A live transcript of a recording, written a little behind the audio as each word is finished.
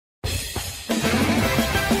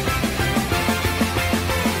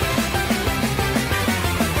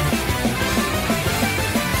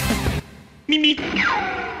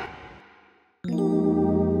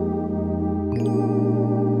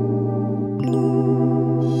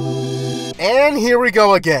And here we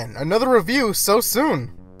go again, another review so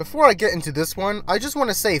soon. Before I get into this one, I just want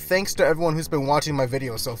to say thanks to everyone who's been watching my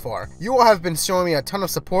videos so far. You all have been showing me a ton of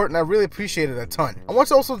support and I really appreciate it a ton. I want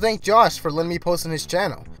to also thank Josh for letting me post on his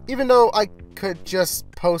channel. Even though I could just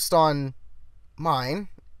post on mine.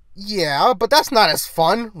 Yeah, but that's not as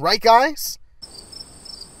fun, right guys?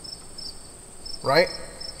 Right?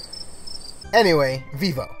 Anyway,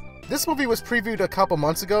 Vivo. This movie was previewed a couple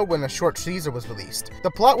months ago when a short teaser was released.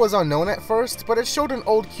 The plot was unknown at first, but it showed an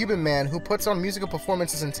old Cuban man who puts on musical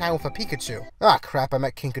performances in town with a Pikachu. Ah crap, I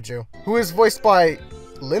meant Kinkajou. Who is voiced by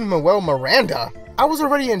Lin-Manuel Miranda. I was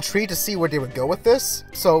already intrigued to see where they would go with this,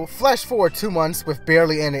 so flash forward 2 months with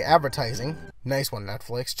barely any advertising. Nice one,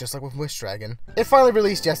 Netflix, just like with Wish Dragon. It finally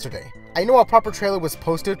released yesterday. I know a proper trailer was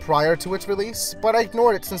posted prior to its release, but I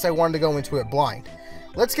ignored it since I wanted to go into it blind.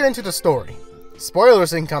 Let's get into the story.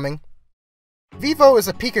 Spoilers incoming. Vivo is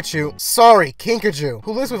a Kinkajou,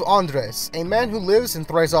 who lives with Andres, a man who lives and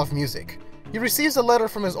thrives off music. He receives a letter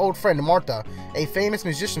from his old friend Marta, a famous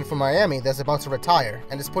musician from Miami that's about to retire,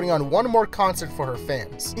 and is putting on one more concert for her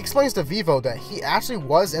fans. He explains to Vivo that he actually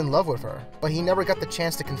was in love with her, but he never got the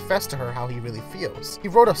chance to confess to her how he really feels. He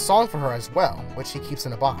wrote a song for her as well, which he keeps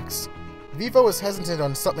in a box. Vivo is hesitant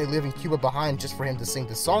on suddenly leaving Cuba behind just for him to sing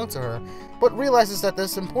the song to her, but realizes that the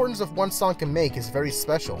importance of one song can make is very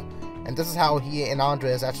special, and this is how he and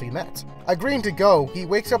Andres actually met. Agreeing to go, he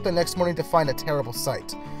wakes up the next morning to find a terrible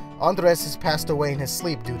sight. Andres has passed away in his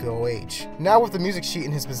sleep due to old age. Now with the music sheet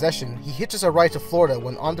in his possession, he hitches a ride to Florida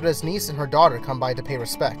when Andres' niece and her daughter come by to pay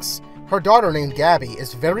respects. Her daughter, named Gabby,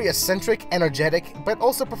 is very eccentric, energetic, but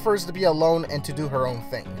also prefers to be alone and to do her own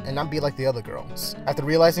thing, and not be like the other girls. After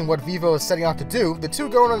realizing what Vivo is setting out to do, the two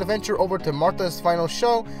go on an adventure over to Marta's final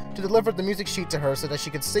show to deliver the music sheet to her so that she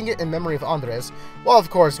could sing it in memory of Andres, while of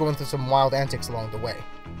course going through some wild antics along the way.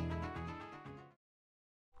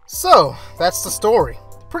 So, that's the story.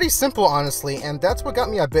 Pretty simple honestly, and that's what got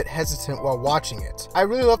me a bit hesitant while watching it. I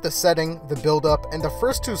really loved the setting, the build-up, and the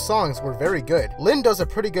first 2 songs were very good. Lin does a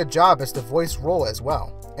pretty good job as the voice role as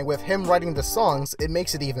well, and with him writing the songs, it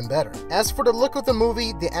makes it even better. As for the look of the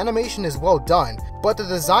movie, the animation is well done, but the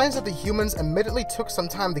designs of the humans admittedly took some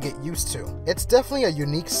time to get used to. It's definitely a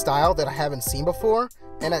unique style that I haven't seen before,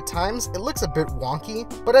 and at times it looks a bit wonky,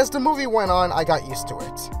 but as the movie went on, I got used to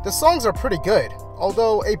it. The songs are pretty good,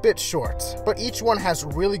 although a bit short, but each one has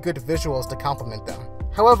really good visuals to complement them.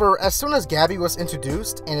 However, as soon as Gabby was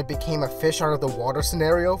introduced and it became a fish out of the water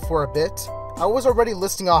scenario for a bit, I was already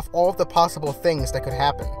listing off all of the possible things that could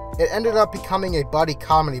happen. It ended up becoming a buddy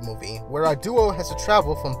comedy movie, where a duo has to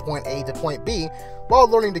travel from point A to point B while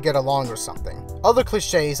learning to get along or something. Other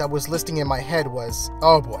cliches I was listing in my head was,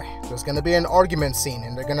 oh boy, there's gonna be an argument scene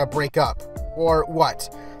and they're gonna break up. Or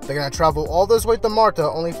what? They're gonna travel all this way to Marta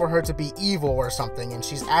only for her to be evil or something and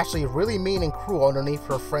she's actually really mean and cruel underneath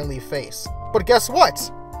her friendly face. But guess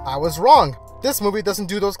what? I was wrong. This movie doesn't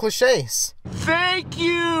do those cliches. Thank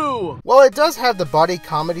you! While it does have the buddy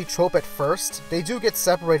comedy trope at first, they do get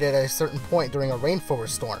separated at a certain point during a rainforest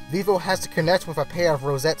storm. Vivo has to connect with a pair of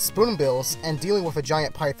rosette spoonbills and dealing with a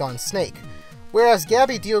giant python snake, whereas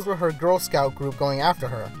Gabby deals with her Girl Scout group going after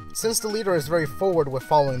her, since the leader is very forward with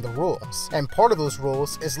following the rules, and part of those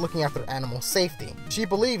rules is looking after animal safety. She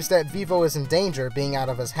believes that Vivo is in danger being out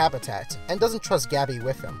of his habitat, and doesn't trust Gabby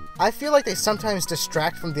with him. I feel like they sometimes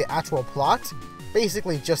distract from the actual plot,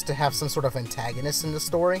 basically just to have some sort of antagonist in the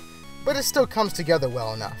story, but it still comes together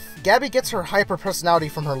well enough. Gabby gets her hyper personality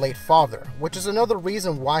from her late father, which is another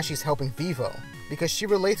reason why she's helping Vivo, because she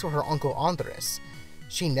relates with her uncle Andres.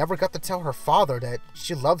 She never got to tell her father that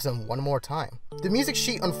she loves him one more time. The music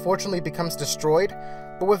sheet unfortunately becomes destroyed,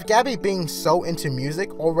 but with Gabby being so into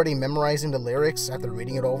music, already memorizing the lyrics after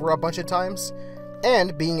reading it over a bunch of times,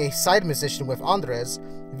 and being a side musician with Andres,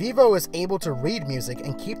 Vivo is able to read music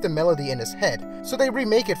and keep the melody in his head, so they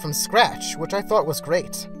remake it from scratch, which I thought was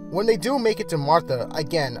great. When they do make it to Marta,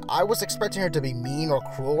 again, I was expecting her to be mean or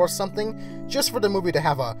cruel or something, just for the movie to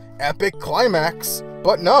have a epic climax.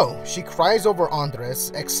 But no, she cries over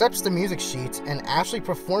Andres, accepts the music sheet, and actually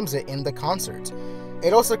performs it in the concert.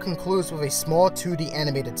 It also concludes with a small 2D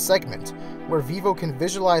animated segment, where Vivo can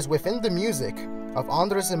visualize within the music of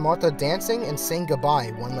Andres and Marta dancing and saying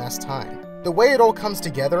goodbye one last time. The way it all comes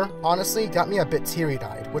together, honestly, got me a bit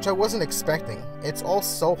teary-eyed, which I wasn't expecting. It's all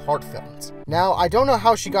so heartfelt. Now, I don't know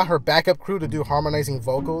how she got her backup crew to do harmonizing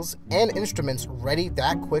vocals and instruments ready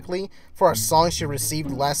that quickly for a song she received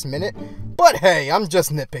last minute, but hey, I'm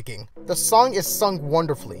just nitpicking. The song is sung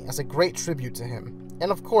wonderfully as a great tribute to him.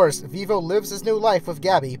 And of course, Vivo lives his new life with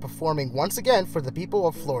Gabby, performing once again for the people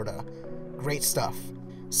of Florida. Great stuff.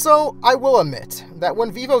 So, I will admit that when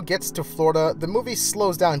Vivo gets to Florida, the movie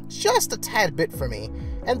slows down just a tad bit for me,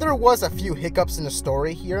 and there was a few hiccups in the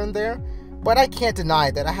story here and there, but I can't deny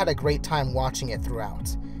that I had a great time watching it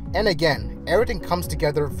throughout. And again, everything comes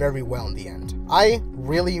together very well in the end. I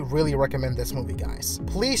really recommend this movie, guys.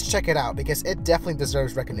 Please check it out because it definitely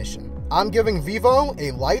deserves recognition. I'm giving Vivo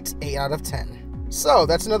a light 8 out of 10. So,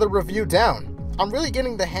 that's another review down. I'm really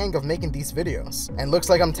getting the hang of making these videos, and looks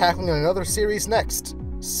like I'm tackling another series next.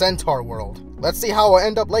 Centaur World. Let's see how I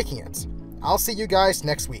end up liking it. I'll see you guys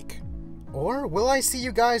next week. Or will I see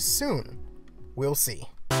you guys soon? We'll see.